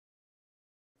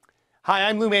Hi,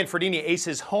 I'm Lou Manfredini,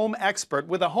 ACE's home expert,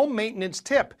 with a home maintenance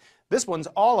tip. This one's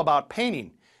all about painting.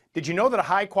 Did you know that a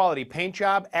high quality paint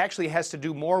job actually has to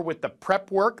do more with the prep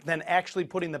work than actually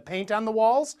putting the paint on the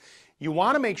walls? You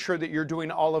want to make sure that you're doing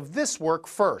all of this work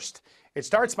first. It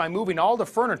starts by moving all the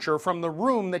furniture from the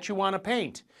room that you want to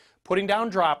paint, putting down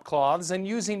drop cloths, and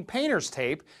using painter's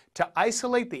tape to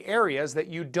isolate the areas that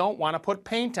you don't want to put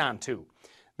paint onto.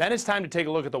 Then it's time to take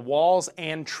a look at the walls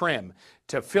and trim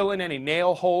to fill in any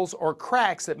nail holes or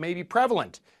cracks that may be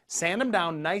prevalent. Sand them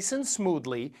down nice and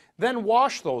smoothly, then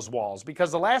wash those walls,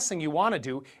 because the last thing you want to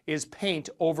do is paint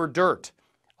over dirt.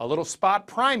 A little spot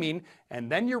priming,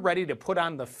 and then you're ready to put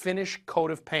on the finished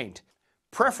coat of paint.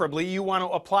 Preferably, you want to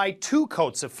apply 2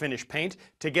 coats of finished paint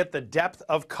to get the depth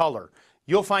of color.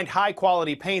 You'll find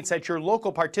high-quality paints at your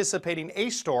local participating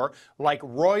ACE store like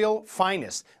Royal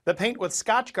Finest, the paint with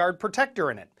Scotchgard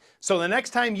protector in it. So the next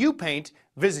time you paint,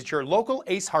 visit your local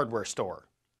ACE hardware store.